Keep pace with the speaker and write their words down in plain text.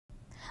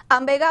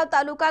आंबेगाव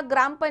तालुका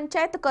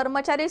ग्रामपंचायत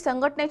कर्मचारी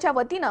संघटनेच्या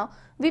वतीनं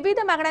विविध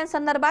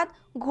मागण्यांसंदर्भात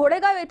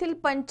घोडेगाव येथील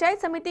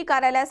पंचायत समिती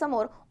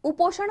कार्यालयासमोर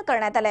उपोषण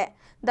करण्यात आले।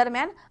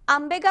 दरम्यान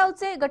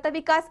आंबेगावचे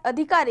गटविकास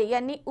अधिकारी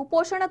यांनी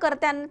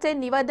उपोषणकर्त्यांचे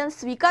निवेदन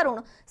स्वीकारून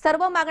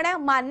सर्व मागण्या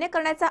मान्य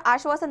करण्याचे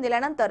आश्वासन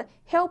दिल्यानंतर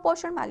हे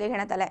उपोषण मागे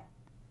घेण्यात आले।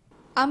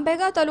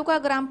 आंबेगाव तालुका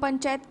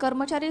ग्रामपंचायत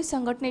कर्मचारी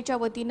संघटनेच्या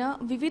वतीनं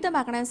विविध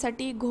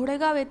मागण्यांसाठी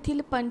घोडेगाव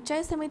येथील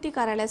पंचायत समिती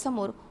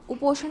कार्यालयासमोर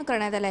उपोषण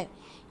करण्यात आले।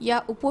 या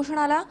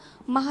उपोषणाला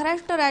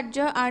महाराष्ट्र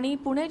राज्य आणि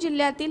पुणे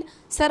जिल्ह्यातील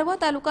सर्व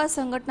तालुका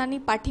संघटनांनी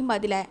पाठिंबा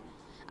दिलाय।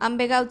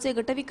 आंबेगावचे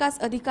गटविकास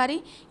अधिकारी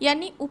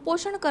यांनी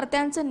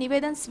उपोषणकर्त्यांचे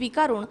निवेदन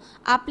स्वीकारून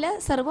आपल्या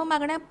सर्व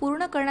मागण्या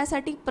पूर्ण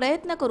करण्यासाठी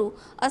प्रयत्न करू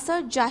असं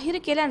जाहीर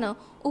केल्यानं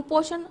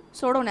उपोषण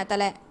सोडवण्यात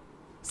आलंय।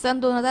 सन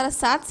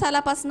 2007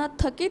 सालापासून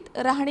थकीत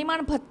राहणीमान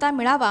भत्ता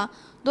मिळावा,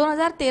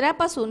 2013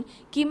 पासून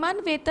किमान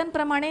वेतन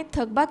प्रमाणे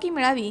थकबाकी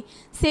मिळावी,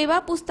 सेवा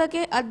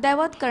पुस्तके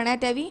अद्ययावत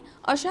करण्यात यावी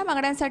अशा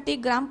मागण्यांसाठी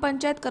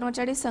ग्रामपंचायत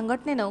कर्मचारी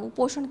संघटनेने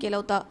उपोषण केलं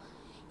होतं।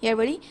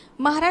 यावेळी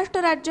महाराष्ट्र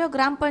राज्य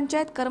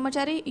ग्रामपंचायत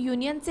कर्मचारी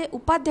युनियनचे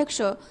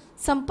उपाध्यक्ष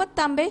संपत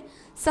तांबे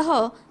सह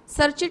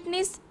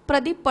सरचिटणीस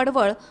प्रदीप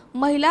पडवळ,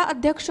 महिला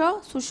अध्यक्ष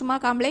सुषमा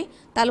कांबळे,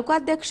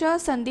 तालुकाध्यक्ष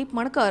संदीप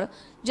मणकर,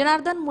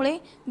 जनार्दन मुळे,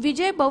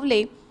 विजय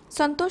बवले,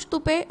 संतोष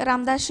तुपे,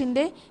 रामदास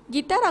शिंदे,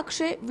 गीता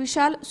राक्षे,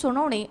 विशाल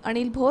सोनवणे,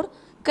 अनिल भोर,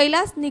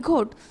 कैलास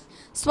निघोट,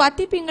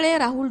 स्वाती पिंगळे,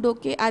 राहुल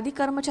डोके आदी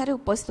कर्मचारी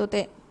उपस्थित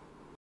होते।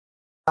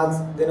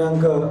 आज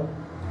दिनांक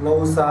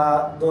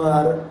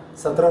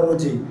 9/6/2017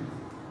 रोजी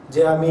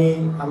जे आम्ही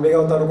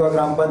आंबेगाव तालुका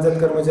ग्रामपंचायत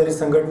कर्मचारी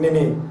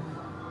संघटनेने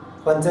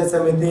पंचायत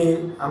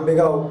समिती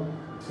आंबेगाव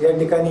या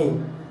ठिकाणी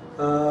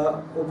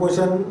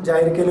उपोषण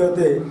जाहीर केले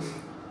होते,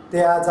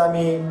 ते आज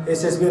आम्ही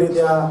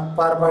यशस्वीरित्या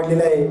पार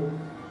पाडलेले आहे।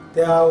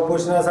 त्या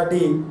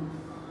उपोषणासाठी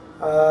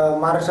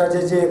महाराष्ट्र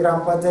राज्याचे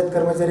ग्रामपंचायत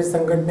कर्मचारी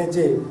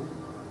संघटनेचे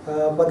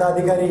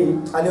पदाधिकारी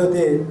आले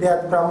होते।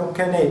 त्यात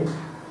प्रामुख्याने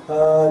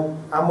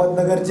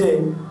अहमदनगरचे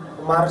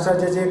महाराष्ट्र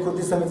राज्याचे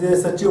कृती समितीचे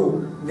सचिव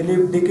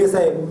दिलीप डीके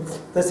साहेब,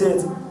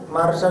 तसेच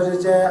महाराष्ट्र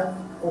राज्याच्या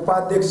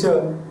उपाध्यक्ष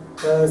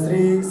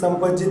श्री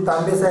संपतजी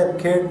तांबे साहेब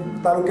खेड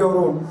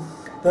तालुक्यावरून,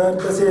 तर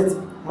तसेच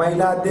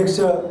महिला अध्यक्ष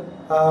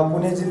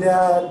पुणे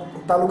जिल्हा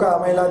तालुका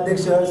महिला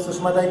अध्यक्ष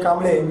सुषमाताई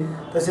कांबळे,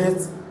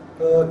 तसेच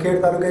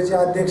खेड तालुक्याचे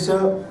अध्यक्ष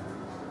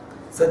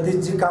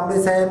सतीशजी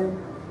कांबळे साहेब,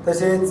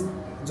 तसेच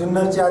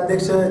जुन्नरचे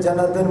अध्यक्ष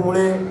जनार्दन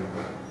मुळे,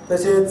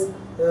 तसेच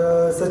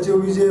सचिव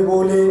विजय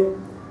बोले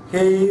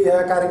हेही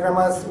या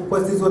कार्यक्रमास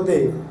उपस्थित होते।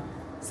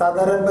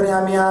 साधारणपणे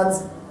आम्ही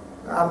आज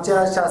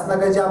आमच्या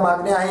शासनाच्या ज्या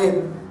मागण्या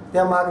आहेत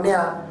त्या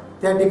मागण्या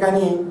त्या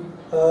ठिकाणी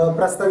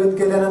प्रस्तावित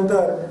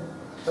केल्यानंतर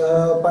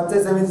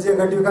पंचायत समितीचे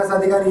गटविकास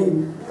अधिकारी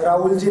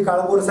राहुलजी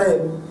काळभोर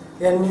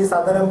साहेब यांनी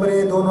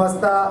साधारणपणे 2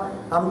 वाजता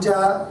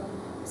आमच्या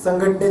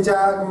संघटनेच्या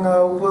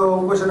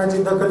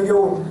उपोषणाची दखल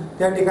घेऊन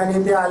त्या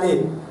ठिकाणी ते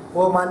आले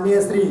व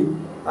माननीय श्री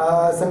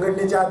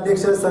संघटनेचे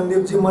अध्यक्ष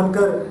संदीपजी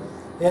मनकर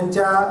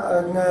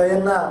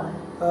यांना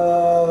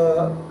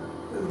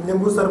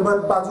लिंबू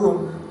सरबत पाजून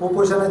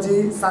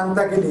उपोषणाची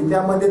सांगता केली।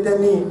 त्यामध्ये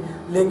त्यांनी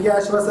लेखी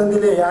आश्वासन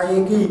दिले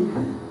आहे की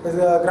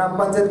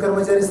ग्रामपंचायत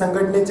कर्मचारी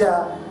संघटनेच्या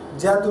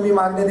ज्या तुम्ही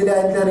मागण्या दिल्या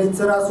आहेत त्या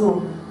रीतसर असून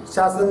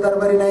शासन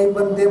दरबारी नाही,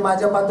 पण ते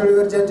माझ्या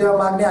पातळीवरच्या ज्या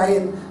मागण्या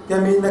आहेत त्या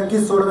मी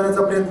नक्कीच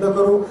सोडवण्याचा प्रयत्न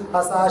करू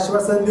असं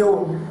आश्वासन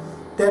देऊन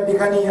त्या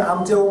ठिकाणी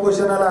आमच्या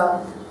उपोषणाला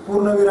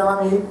पूर्णविराम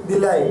आम्ही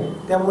दिला आहे।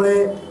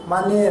 त्यामुळे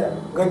माननीय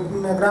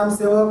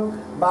ग्रामसेवक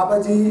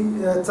बाबाजी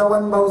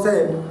चव्हाण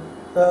भाऊसाहेब,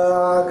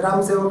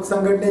 ग्रामसेवक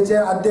संघटनेचे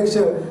अध्यक्ष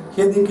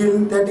हे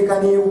देखील त्या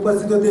ठिकाणी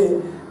उपस्थित होते।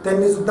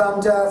 त्यांनी सुद्धा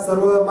आमच्या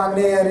सर्व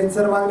मागण्या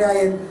रीतसर मागण्या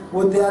आहेत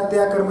व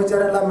त्या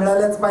कर्मचाऱ्यांना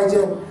मिळाल्याच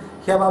पाहिजे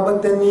ह्याबाबत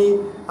त्यांनी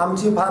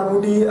आमची फार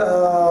मोठी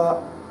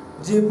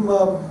जी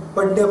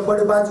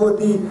पडबाज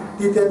होती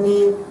ती त्यांनी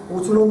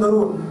उचलून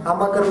धरून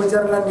आम्हा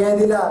कर्मचाऱ्यांना न्याय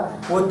दिला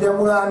व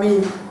त्यामुळे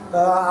आम्ही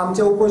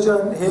आमचे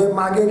उपोषण हे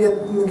मागे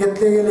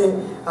घेतले गेले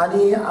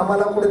आणि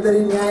आम्हाला कुठेतरी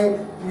न्याय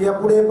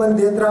यापुढे पण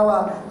देत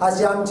राहावा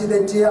अशी आमची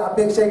त्यांची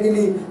अपेक्षा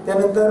केली।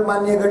 त्यानंतर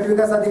माननीय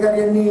गटविकास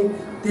अधिकारी यांनी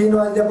 3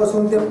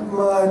 वाजल्यापासून ते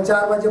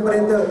 4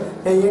 वाजेपर्यंत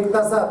हे 1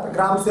 तासात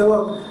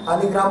ग्रामसेवक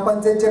आणि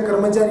ग्रामपंचायतचे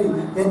कर्मचारी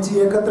यांची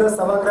एकत्र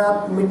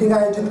सभागृहात मीटिंग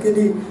आयोजित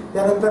केली।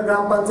 त्यानंतर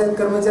ग्रामपंचायत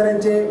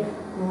कर्मचाऱ्यांचे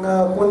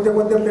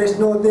कोणते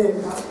प्रश्न होते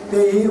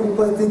तेही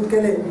उपस्थित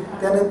केले।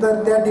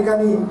 त्यानंतर त्या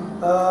ठिकाणी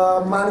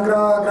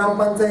मानगाव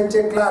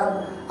ग्रामपंचायतचे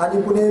क्लार्क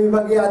आणि पुणे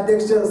विभागीय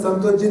अध्यक्ष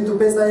संतोषजी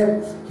तुपे साहेब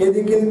हे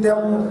देखील त्या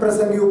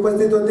प्रसंगी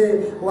उपस्थित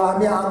होते व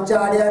आम्ही आमच्या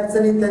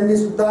अडीअडचणी त्यांनी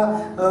सुद्धा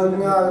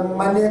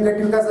माननीय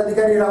गटविकास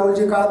अधिकारी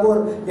राहुलजी काळभोर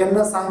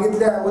यांना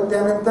सांगितल्या व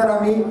त्यानंतर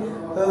आम्ही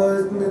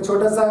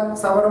छोटासा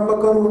समारंभ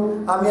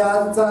करून आम्ही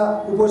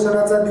आजचा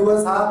उपोषणाचा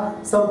दिवस हा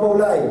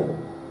संपवला आहे।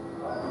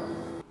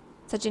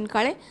 सचिन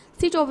काळे,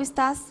 सी 24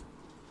 तास,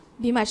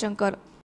 भीमाशंकर।